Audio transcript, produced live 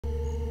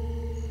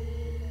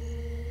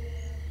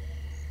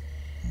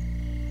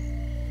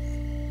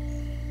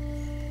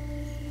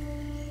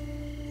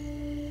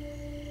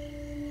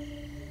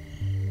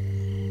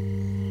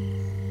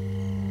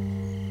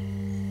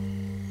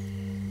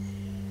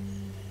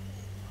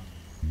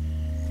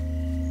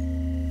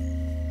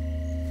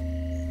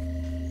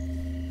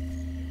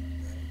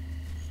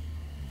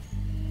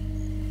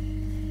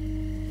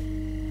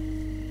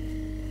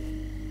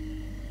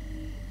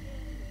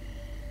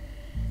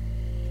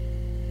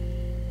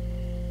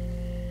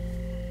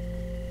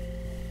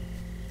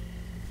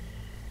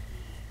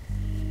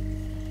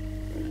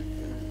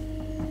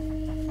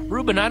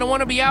Reuben, I don't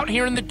want to be out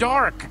here in the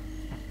dark.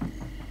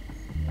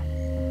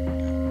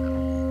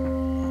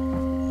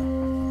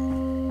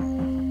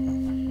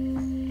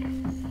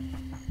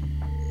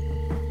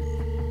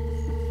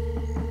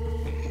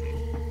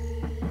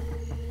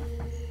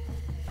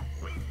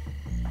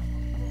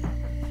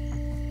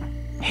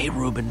 Hey,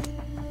 Reuben.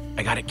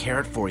 I got a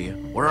carrot for you.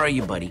 Where are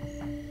you, buddy?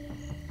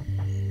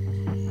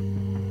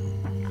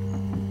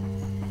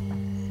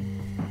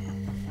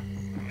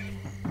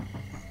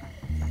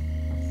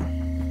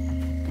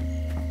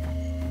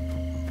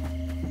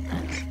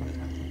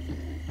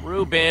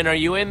 Reuben, are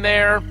you in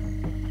there?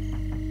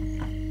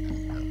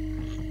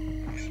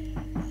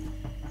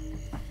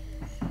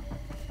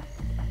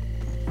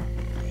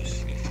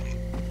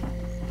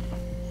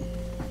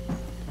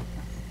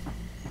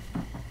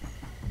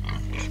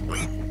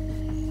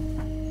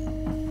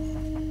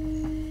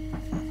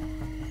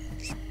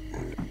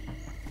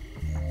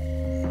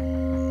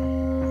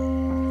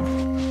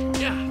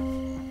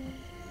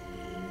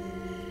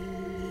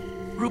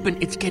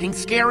 Reuben, it's getting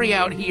scary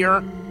out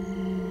here.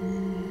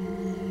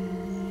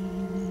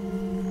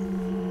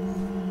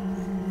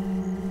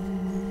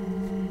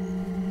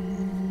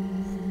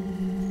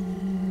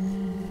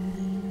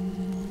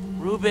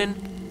 Reuben?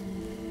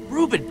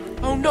 Reuben!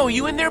 Oh no,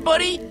 you in there,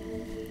 buddy?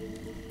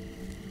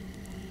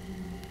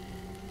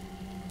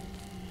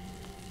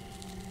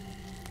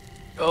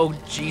 Oh,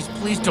 jeez,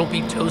 please don't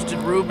be toasted,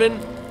 Reuben.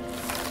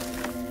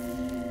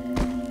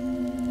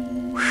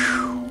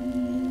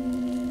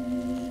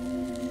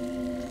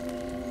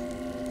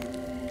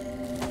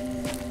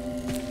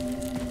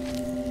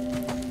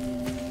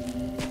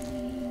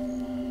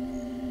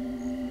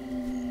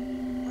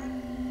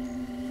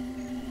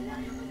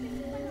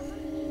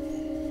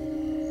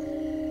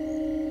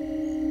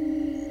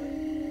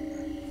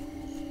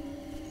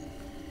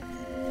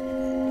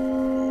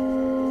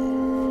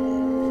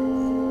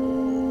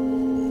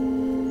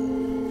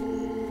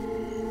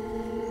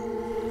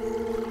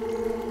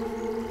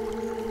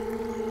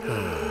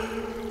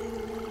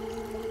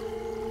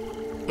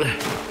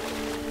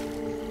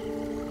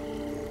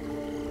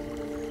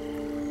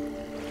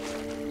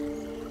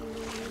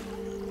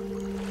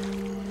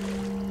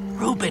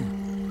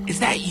 Reuben, is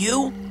that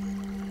you?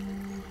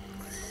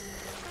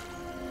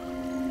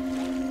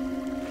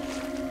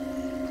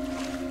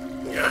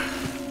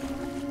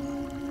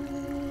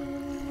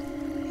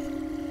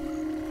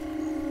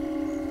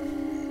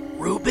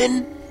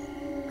 Reuben?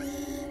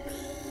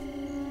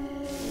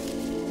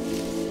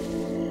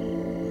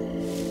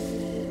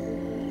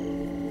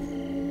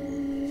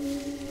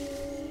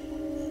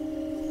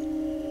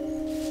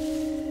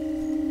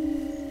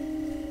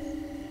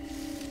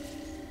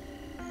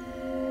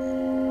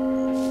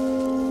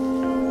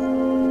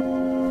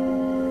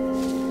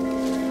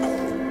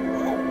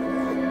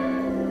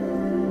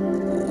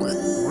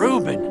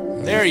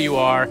 Reuben, there you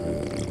are.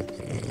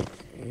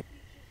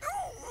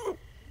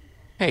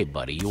 Hey,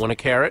 buddy, you want a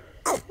carrot?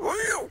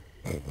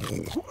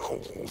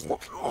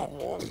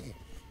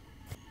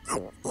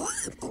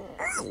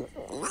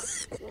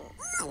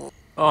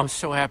 Oh, I'm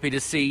so happy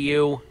to see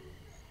you.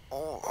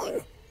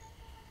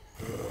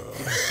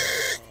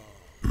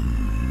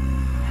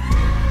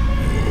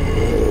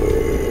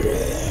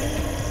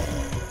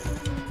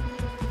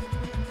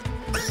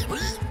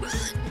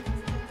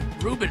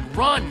 Reuben,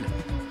 run!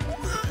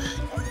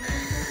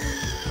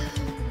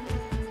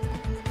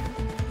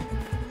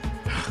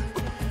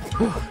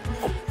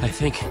 I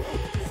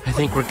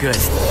think we're good.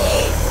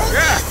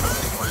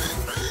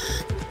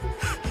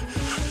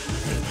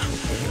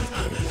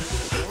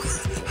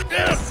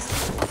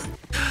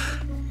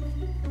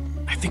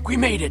 I think we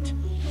made it.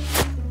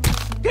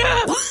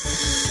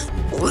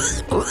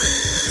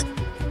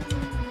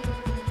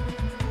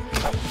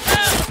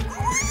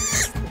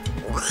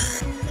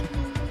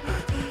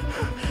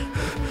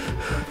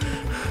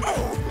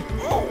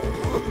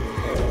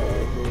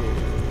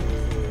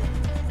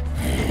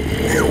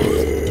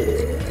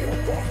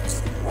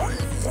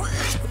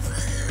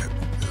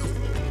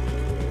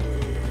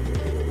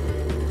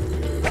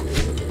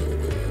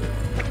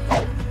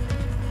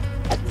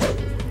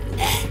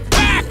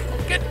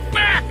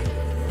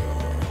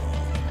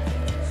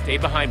 Stay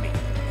behind me.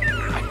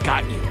 I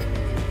got you.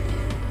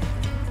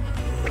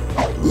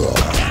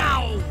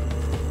 Ow!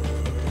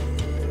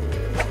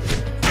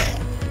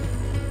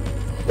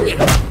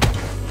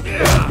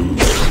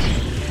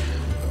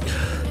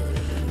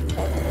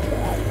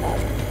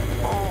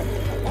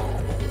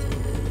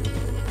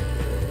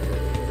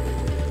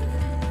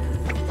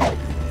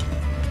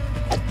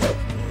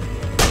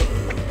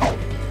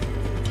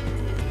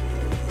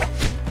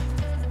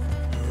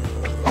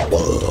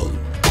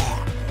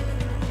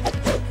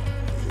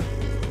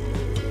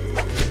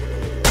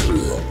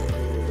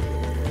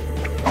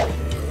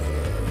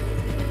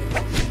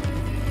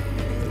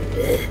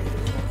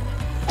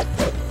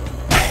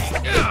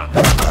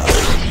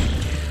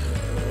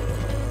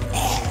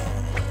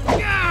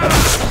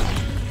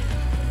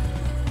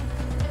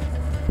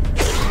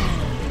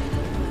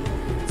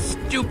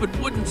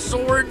 Stupid wooden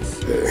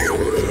swords.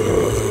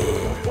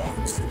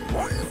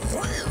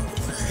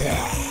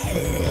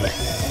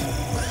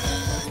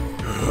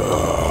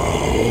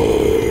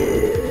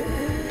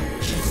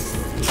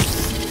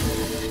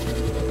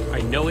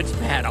 I know it's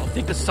bad. I'll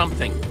think of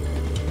something.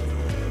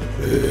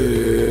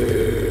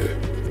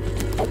 There's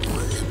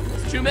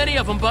too many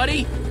of them,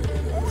 buddy.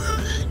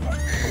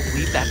 Don't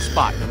leave that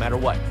spot, no matter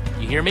what.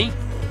 You hear me?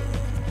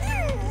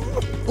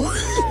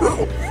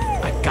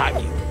 I've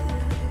got you.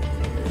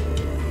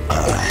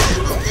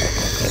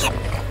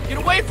 Get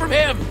away from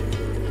him!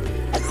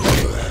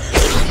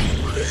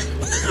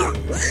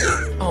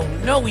 Oh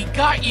no, he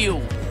got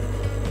you!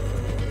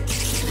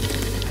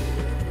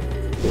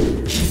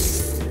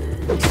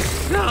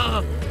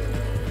 Ah!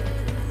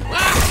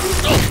 Ah!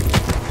 Oh!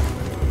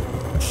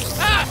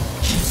 Ah!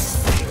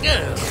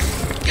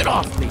 Get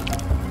off me!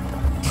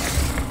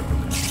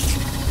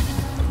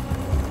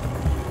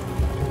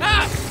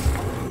 Ah!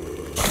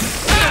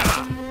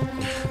 Ah!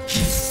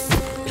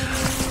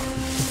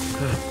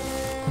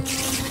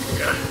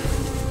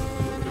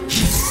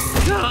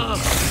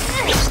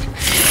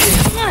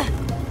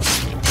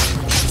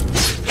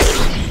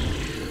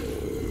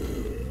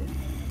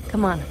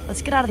 Come on,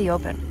 let's get out of the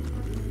open.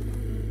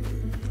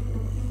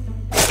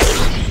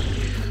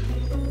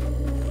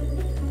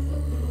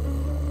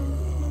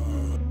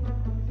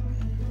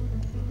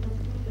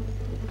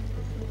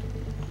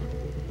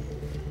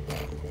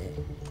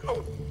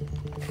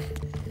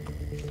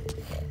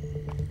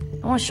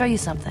 I want to show you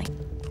something.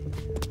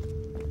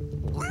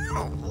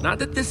 Not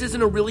that this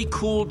isn't a really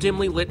cool,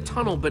 dimly lit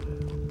tunnel, but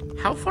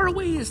how far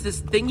away is this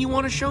thing you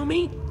want to show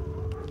me?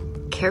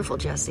 Careful,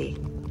 Jesse.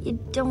 You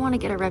don't want to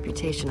get a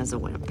reputation as a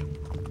wimp.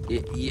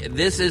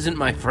 This isn't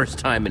my first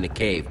time in a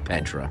cave,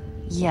 Petra.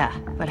 Yeah,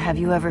 but have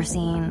you ever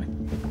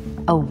seen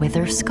a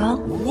wither skull?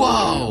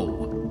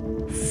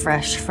 Whoa!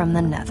 Fresh from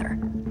the nether.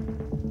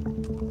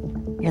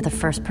 You're the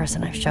first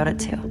person I've showed it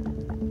to.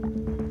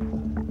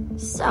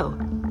 So,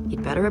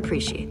 you'd better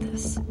appreciate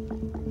this.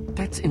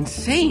 That's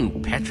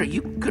insane, Petra.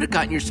 You could have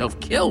gotten yourself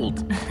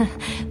killed.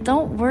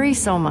 Don't worry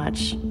so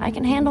much. I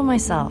can handle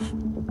myself.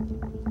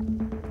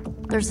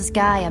 There's this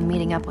guy I'm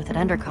meeting up with at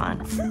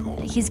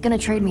EnderCon. He's gonna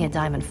trade me a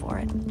diamond for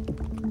it.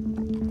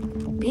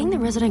 Being the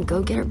resident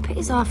go-getter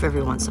pays off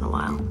every once in a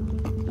while.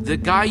 The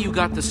guy you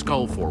got the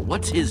skull for,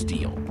 what's his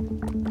deal?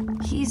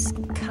 He's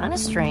kinda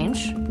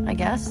strange, I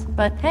guess.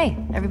 But hey,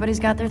 everybody's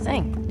got their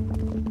thing.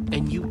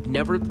 And you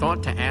never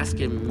thought to ask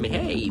him,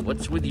 hey,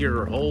 what's with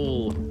your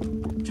whole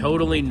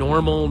totally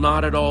normal,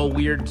 not at all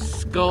weird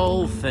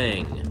skull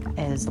thing?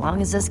 As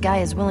long as this guy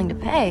is willing to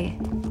pay,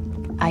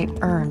 I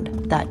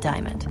earned that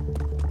diamond.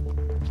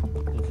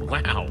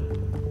 Wow.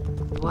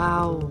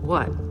 Wow,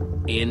 what?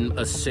 In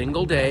a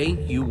single day,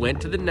 you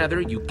went to the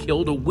nether, you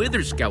killed a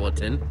wither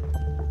skeleton.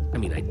 I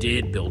mean, I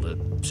did build a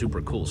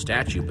super cool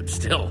statue, but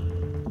still,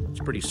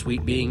 it's pretty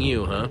sweet being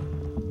you, huh?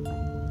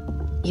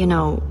 You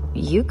know,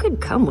 you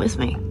could come with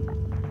me.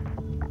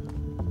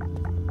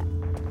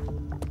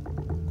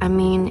 I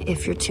mean,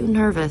 if you're too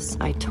nervous,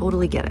 I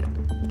totally get it.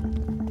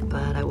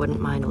 But I wouldn't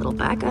mind a little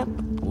backup.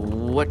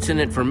 What's in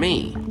it for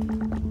me?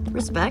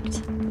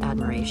 Respect,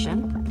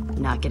 admiration,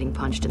 not getting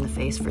punched in the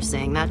face for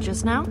saying that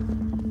just now.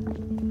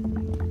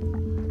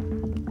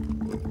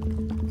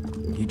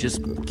 You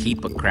just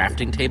keep a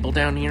crafting table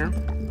down here?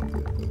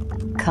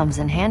 Comes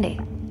in handy.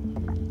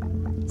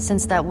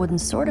 Since that wooden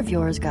sword of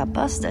yours got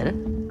busted...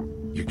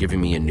 You're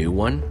giving me a new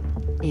one?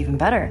 Even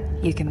better,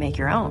 you can make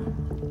your own.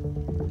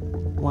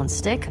 1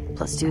 stick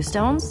plus 2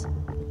 stones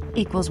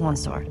equals 1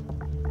 sword.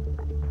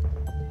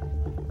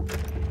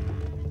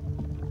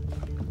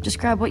 Just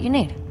grab what you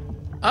need.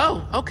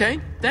 Oh, okay,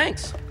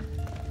 thanks.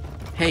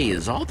 Hey,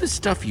 is all this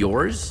stuff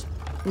yours?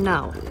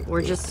 No,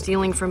 we're just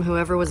stealing from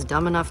whoever was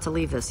dumb enough to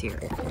leave this here.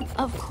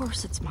 Of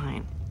course it's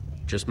mine.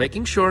 Just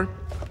making sure.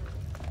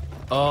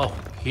 Oh,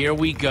 here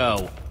we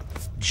go.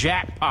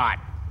 Jackpot.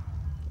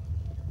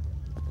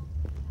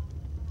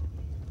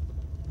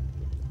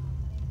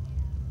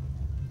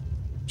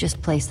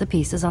 Just place the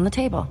pieces on the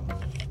table.